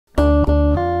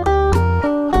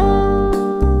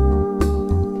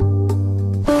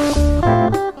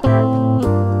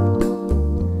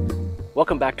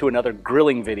to another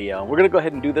grilling video. We're gonna go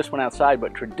ahead and do this one outside,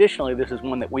 but traditionally this is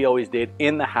one that we always did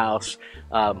in the house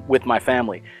with my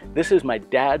family. This is my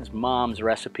dad's mom's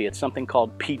recipe. It's something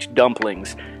called peach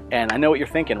dumplings. And I know what you're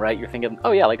thinking, right? You're thinking,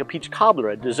 oh yeah, like a peach cobbler,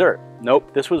 a dessert.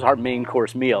 Nope, this was our main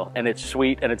course meal, and it's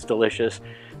sweet and it's delicious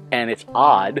and it's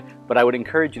odd, but I would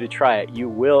encourage you to try it. You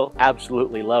will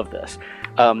absolutely love this.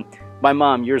 My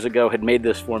mom years ago had made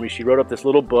this for me. She wrote up this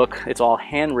little book. It's all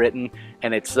handwritten,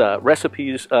 and it's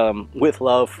recipes with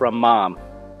love from Mom.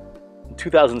 In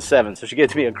 2007, so she gave it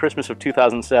to me on Christmas of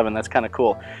 2007. That's kind of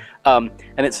cool. And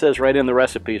it says right in the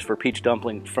recipes for peach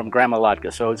dumpling from Grandma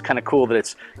Latka. So it's kind of cool that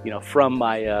it's, you know, from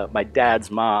my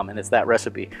dad's mom, and it's that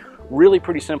recipe. Really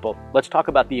pretty simple. Let's talk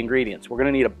about the ingredients. We're going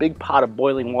to need a big pot of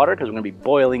boiling water because we're going to be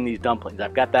boiling these dumplings.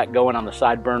 I've got that going on the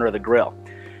side burner of the grill.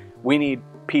 We need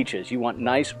peaches. You want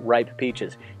nice ripe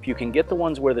peaches. If you can get the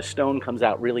ones where the stone comes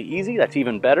out really easy, that's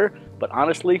even better, but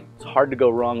honestly it's hard to go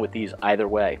wrong with these either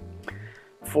way.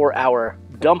 For our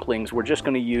dumplings, we're just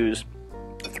going to use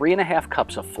 3½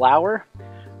 cups of flour,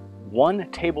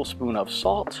 1 tablespoon of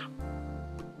salt,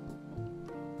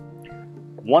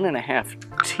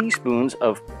 1½ teaspoons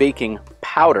of baking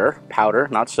powder,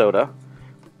 not soda,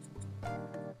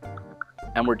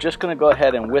 and we're just going to go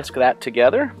ahead and whisk that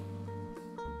together.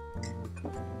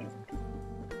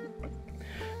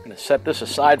 I'm going to set this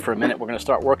aside for a minute. We're going to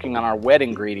start working on our wet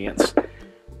ingredients.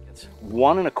 It's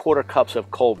 1¼ cups of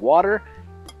cold water,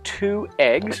 2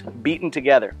 eggs beaten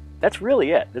together. That's really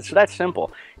it. It's that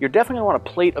simple. You're definitely going to want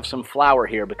a plate of some flour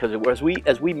here because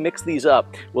as we mix these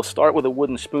up, we'll start with a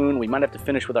wooden spoon. We might have to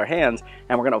finish with our hands,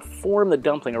 and we're going to form the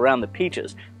dumpling around the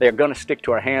peaches. They're going to stick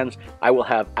to our hands. I will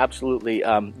have absolutely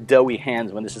doughy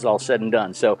hands when this is all said and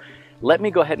done. So let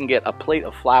me go ahead and get a plate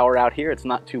of flour out here. It's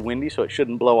not too windy, so it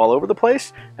shouldn't blow all over the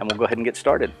place, and we'll go ahead and get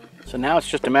started. So now it's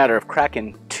just a matter of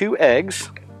cracking 2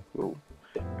 eggs. Ooh,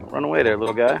 don't run away there,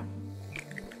 little guy.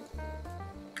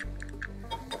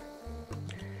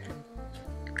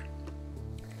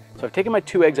 So I've taken my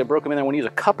 2 eggs, I broke them in. I want to use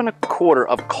 1¼ cups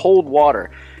of cold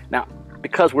water. Now,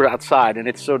 because we're outside and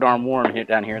it's so darn warm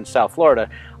down here in South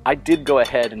Florida, I did go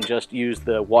ahead and just use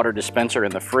the water dispenser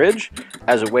in the fridge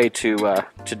as a way to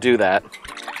do that.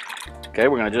 Okay,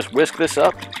 we're going to just whisk this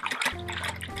up.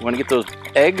 You want to get those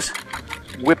eggs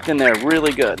whipped in there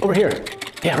really good. Over here.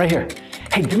 Yeah, right here.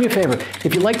 Hey, do me a favor.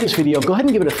 If you like this video, go ahead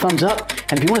and give it a thumbs up.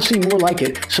 And if you want to see more like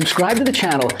it, subscribe to the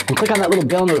channel and click on that little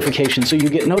bell notification so you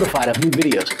get notified of new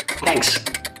videos. Thanks.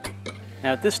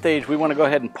 Now at this stage, we want to go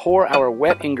ahead and pour our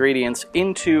wet ingredients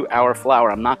into our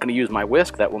flour. I'm not going to use my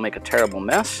whisk. That will make a terrible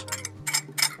mess.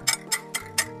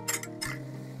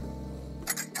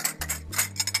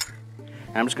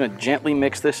 And I'm just going to gently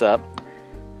mix this up.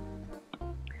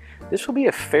 This will be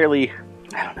a fairly,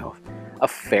 I don't know, a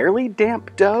fairly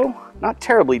damp dough. Not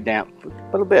terribly damp,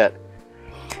 but a bit.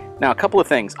 Now, a couple of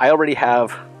things. I already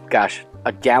have, gosh,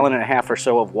 1.5 gallons or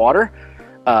so of water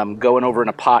going over in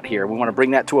a pot here. We want to bring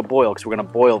that to a boil because we're going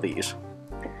to boil these.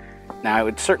 Now, I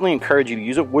would certainly encourage you to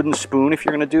use a wooden spoon if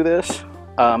you're going to do this,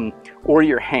 or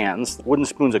your hands. The wooden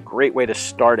spoon's a great way to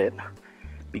start it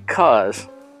because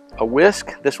a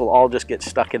whisk, this will all just get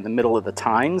stuck in the middle of the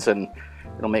tines and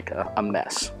it'll make a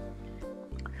mess.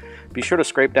 Be sure to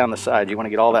scrape down the sides. You want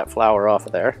to get all that flour off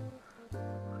of there.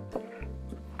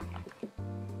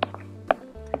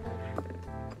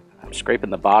 I'm scraping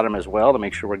the bottom as well to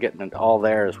make sure we're getting it all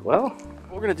there as well.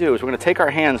 What we're going to do is we're going to take our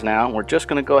hands now and we're just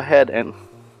going to go ahead and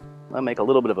make a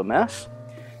little bit of a mess.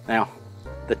 Now,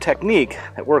 the technique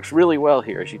that works really well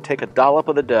here is you take a dollop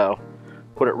of the dough,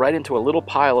 put it right into a little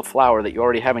pile of flour that you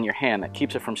already have in your hand that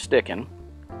keeps it from sticking.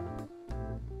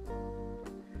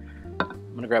 I'm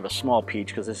going to grab a small peach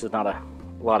because this is not a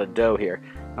lot of dough here.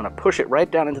 I'm going to push it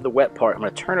right down into the wet part. I'm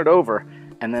going to turn it over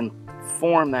and then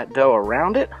form that dough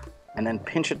around it and then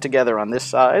pinch it together on this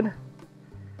side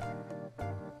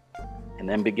and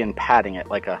then begin patting it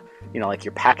like like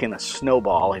you're packing a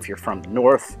snowball if you're from the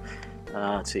north.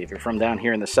 Let's see, if you're from down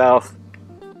here in the south,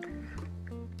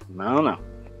 I don't know,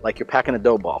 like you're packing a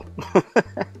dough ball.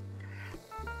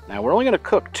 Now we're only going to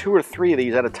cook 2 or 3 of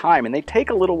these at a time, and they take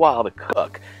a little while to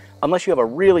cook unless you have a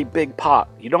really big pot.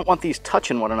 You don't want these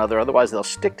touching one another, otherwise they'll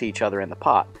stick to each other in the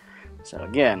pot. So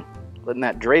again, letting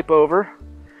that drape over,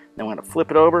 then we're going to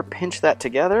flip it over, pinch that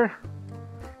together,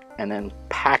 and then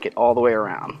pack it all the way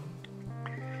around.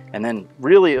 And then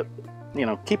really,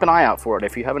 keep an eye out for it.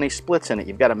 If you have any splits in it,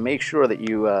 you've got to make sure that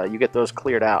you get those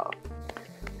cleared out.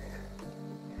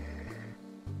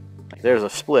 There's a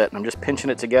split, and I'm just pinching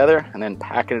it together and then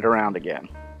packing it around again.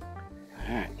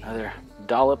 All right, another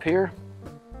dollop here.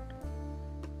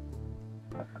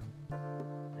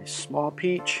 A small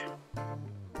peach.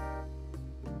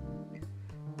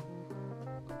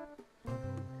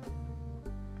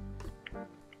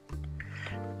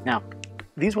 Now,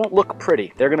 these won't look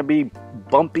pretty. They're going to be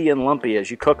bumpy and lumpy as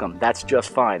you cook them. That's just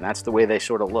fine. That's the way they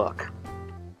sort of look.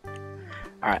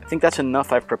 All right, I think that's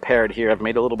enough I've prepared here. I've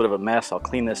made a little bit of a mess. I'll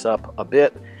clean this up a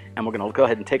bit, and we're going to go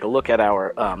ahead and take a look at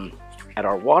our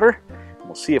water.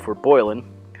 We'll see if we're boiling,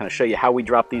 kind of show you how we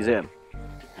drop these in.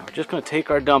 Now we're just going to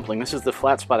take our dumpling. This is the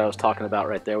flat spot I was talking about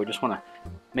right there. We just want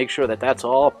to make sure that that's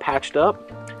all patched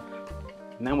up.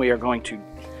 And then we are going to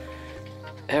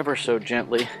ever so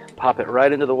gently pop it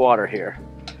right into the water here.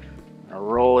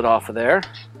 Roll it off of there.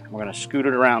 And we're going to scoot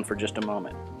it around for just a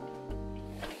moment.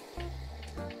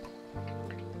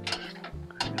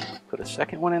 Put a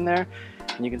second one in there,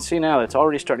 and you can see now that it's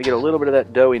already starting to get a little bit of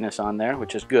that doughiness on there,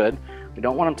 which is good. We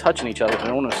don't want them touching each other. We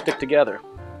don't want them to stick together.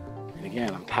 And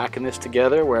again, I'm packing this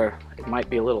together where it might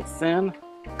be a little thin.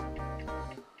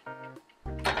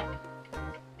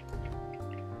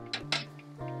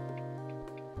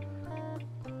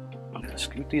 I'm going to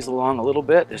scoot these along a little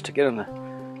bit just to get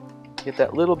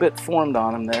that little bit formed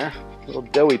on them there, little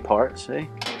doughy part. See?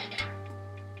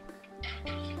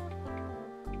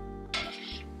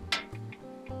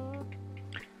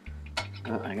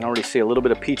 I can already see a little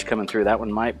bit of peach coming through. That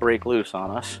one might break loose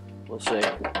on us. We'll see.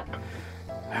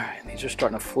 All right, these are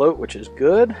starting to float, which is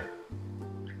good.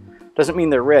 Doesn't mean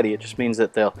they're ready. It just means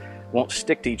that they won't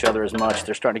stick to each other as much.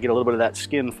 They're starting to get a little bit of that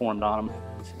skin formed on them.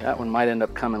 See, that one might end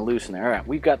up coming loose in there. All right,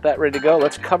 we've got that ready to go.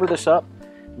 Let's cover this up.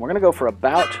 We're going to go for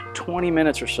about 20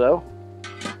 minutes or so.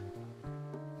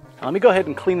 Now, let me go ahead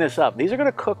and clean this up. These are going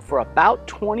to cook for about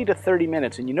 20 to 30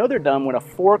 minutes, and you know they're done when a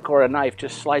fork or a knife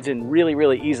just slides in really,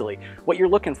 really easily. What you're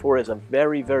looking for is a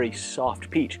very, very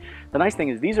soft peach. The nice thing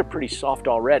is these are pretty soft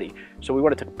already, so we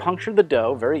want it to puncture the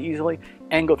dough very easily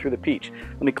and go through the peach.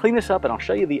 Let me clean this up and I'll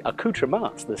show you the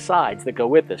accoutrements, the sides that go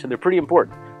with this, and they're pretty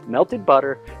important. Melted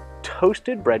butter,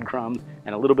 toasted breadcrumbs,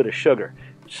 and a little bit of sugar.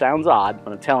 Sounds odd,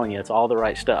 but I'm telling you, it's all the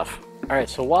right stuff. All right,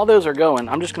 so while those are going,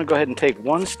 I'm just going to go ahead and take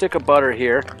one stick of butter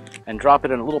here and drop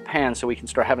it in a little pan so we can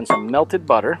start having some melted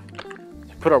butter.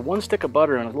 Put our one stick of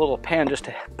butter in a little pan just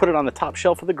to put it on the top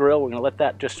shelf of the grill. We're going to let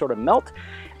that just sort of melt.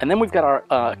 And then we've got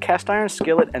our cast iron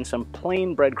skillet and some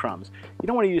plain breadcrumbs. You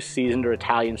don't want to use seasoned or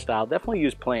Italian style. Definitely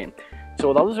use plain.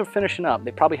 So while those are finishing up,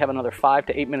 they probably have another 5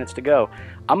 to 8 minutes to go.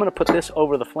 I'm going to put this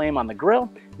over the flame on the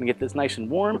grill and get this nice and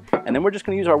warm. And then we're just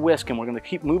going to use our whisk and we're going to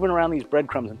keep moving around these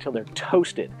breadcrumbs until they're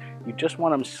toasted. You just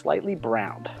want them slightly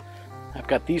browned. I've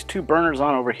got these two burners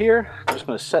on over here. I'm just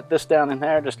going to set this down in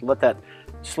there just to let that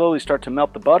slowly start to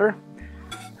melt the butter.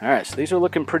 All right, so these are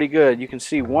looking pretty good. You can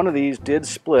see one of these did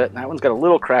split. That one's got a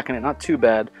little crack in it, not too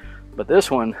bad. But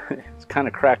this one is kind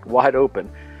of cracked wide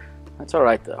open. That's all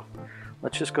right though.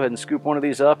 Let's just go ahead and scoop one of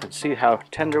these up and see how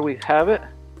tender we have it.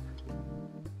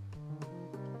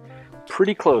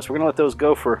 Pretty close. We're going to let those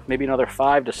go for maybe another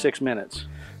 5 to 6 minutes.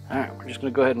 All right, we're just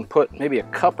going to go ahead and put maybe a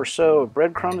cup or so of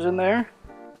breadcrumbs in there.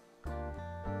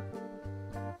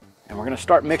 And we're going to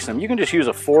start mixing them. You can just use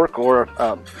a fork or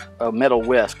a metal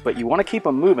whisk, but you want to keep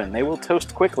them moving. They will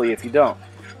toast quickly if you don't.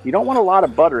 You don't want a lot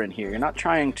of butter in here. You're not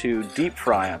trying to deep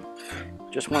fry them.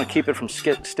 You just want to keep it from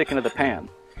sticking to the pan.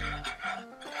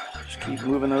 Just keep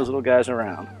moving those little guys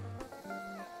around.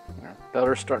 Our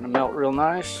butter's starting to melt real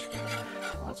nice.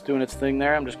 While it's doing its thing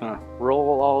there, I'm just going to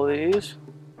roll all of these.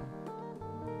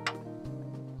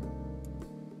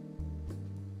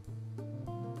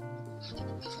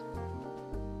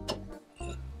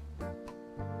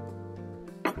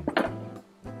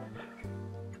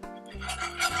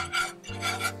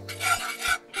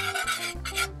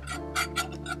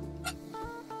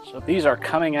 So these are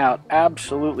coming out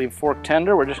absolutely fork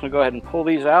tender. We're just going to go ahead and pull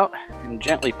these out and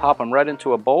gently pop them right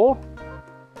into a bowl.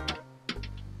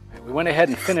 We went ahead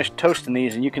and finished toasting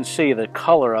these, and you can see the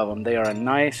color of them. They are a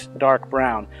nice dark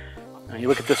brown. Now you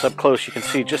look at this up close, you can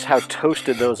see just how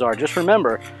toasted those are. Just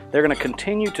remember, they're going to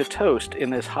continue to toast in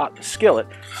this hot skillet,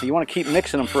 so you want to keep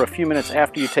mixing them for a few minutes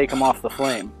after you take them off the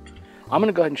flame. I'm going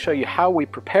to go ahead and show you how we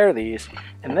prepare these,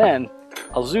 and then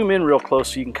I'll zoom in real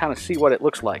close so you can kind of see what it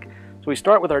looks like. So we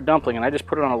start with our dumpling, and I just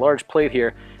put it on a large plate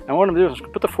here. And what I'm going to do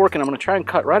is put the fork in. I'm going to try and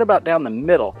cut right about down the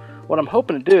middle. What I'm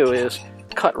hoping to do is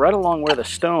cut right along where the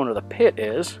stone or the pit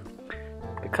is,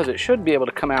 because it should be able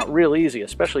to come out real easy,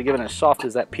 especially given as soft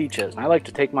as that peach is. And I like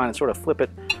to take mine and sort of flip it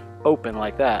open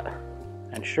like that.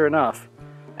 And sure enough,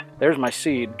 there's my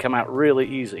seed come out really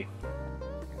easy.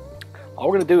 All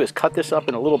we're going to do is cut this up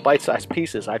into little bite-sized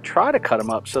pieces. I try to cut them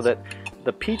up so that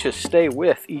the peaches stay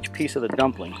with each piece of the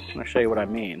dumpling. I'm going to show you what I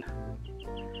mean.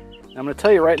 I'm going to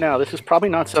tell you right now, this is probably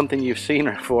not something you've seen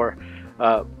before.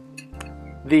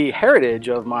 The heritage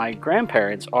of my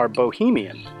grandparents are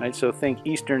Bohemian, right? So think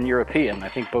Eastern European. I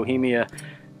think Bohemia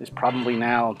is probably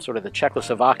now sort of the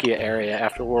Czechoslovakia area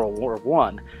after World War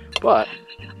I. But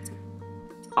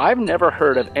I've never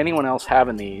heard of anyone else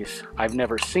having these. I've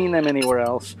never seen them anywhere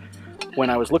else. When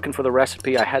I was looking for the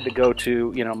recipe, I had to go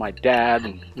to, you know, my dad,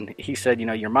 and he said, you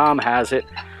know, your mom has it.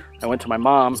 I went to my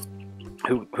mom,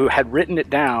 who had written it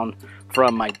down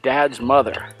from my dad's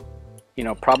mother, you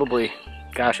know, probably,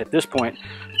 gosh, at this point,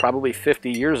 probably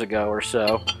 50 years ago or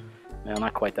so. No,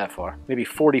 not quite that far. Maybe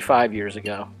 45 years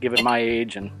ago, given my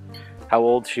age and how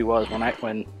old she was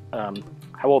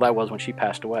how old I was when she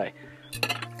passed away.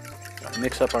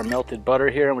 Mix up our melted butter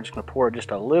here, and we're just going to pour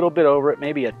just a little bit over it,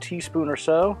 maybe a teaspoon or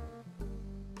so.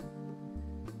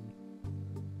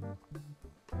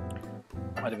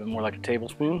 Might have been more like a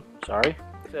tablespoon, sorry.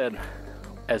 Said,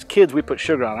 as kids we put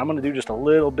sugar on. I'm going to do just a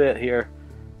little bit here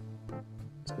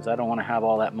because I don't want to have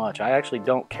all that much. I actually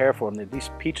don't care for them.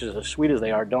 These peaches, as sweet as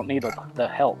they are, don't need the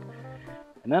help.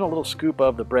 And then a little scoop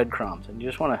of the breadcrumbs, and you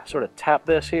just want to sort of tap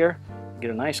this here, get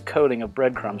a nice coating of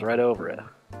breadcrumbs right over it.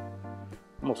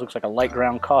 Almost looks like a light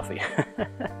ground coffee.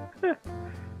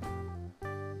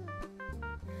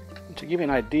 To give you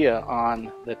an idea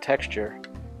on the texture,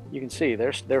 you can see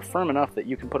they're firm enough that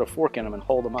you can put a fork in them and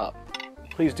hold them up.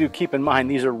 Please do keep in mind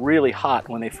these are really hot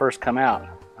when they first come out.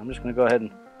 I'm just going to go ahead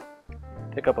and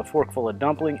pick up a forkful of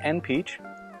dumpling and peach.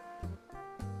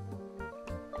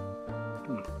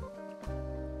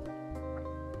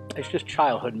 It's just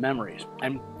childhood memories.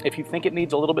 And if you think it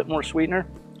needs a little bit more sweetener,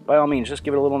 by all means, just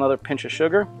give it a little another pinch of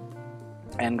sugar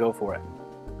and go for it.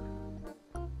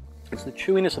 It's the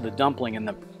chewiness of the dumpling and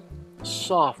the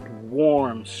soft,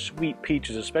 warm, sweet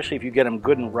peaches, especially if you get them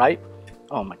good and ripe.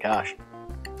 Oh my gosh.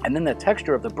 And then the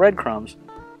texture of the breadcrumbs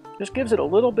just gives it a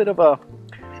little bit of a,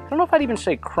 I don't know if I'd even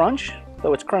say crunch,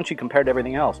 though it's crunchy compared to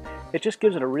everything else. It just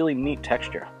gives it a really neat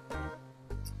texture.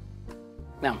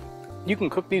 Now, you can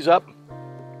cook these up,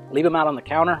 leave them out on the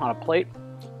counter on a plate.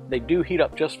 They do heat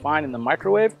up just fine in the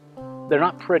microwave. They're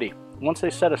not pretty. Once they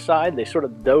set aside, the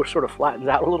dough sort of flattens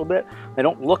out a little bit. They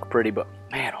don't look pretty, but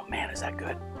man, oh man, is that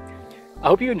good. I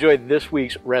hope you enjoyed this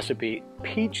week's recipe,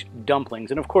 peach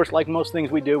dumplings. And of course, like most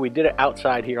things we do, we did it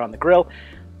outside here on the grill.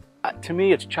 To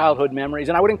me, it's childhood memories,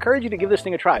 and I would encourage you to give this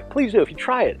thing a try. Please do, if you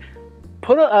try it.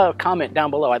 Put a comment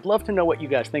down below. I'd love to know what you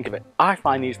guys think of it. I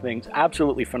find these things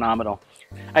absolutely phenomenal.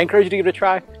 I encourage you to give it a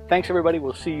try. Thanks, everybody.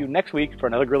 We'll see you next week for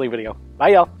another grilling video. Bye,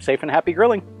 y'all. Safe and happy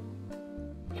grilling.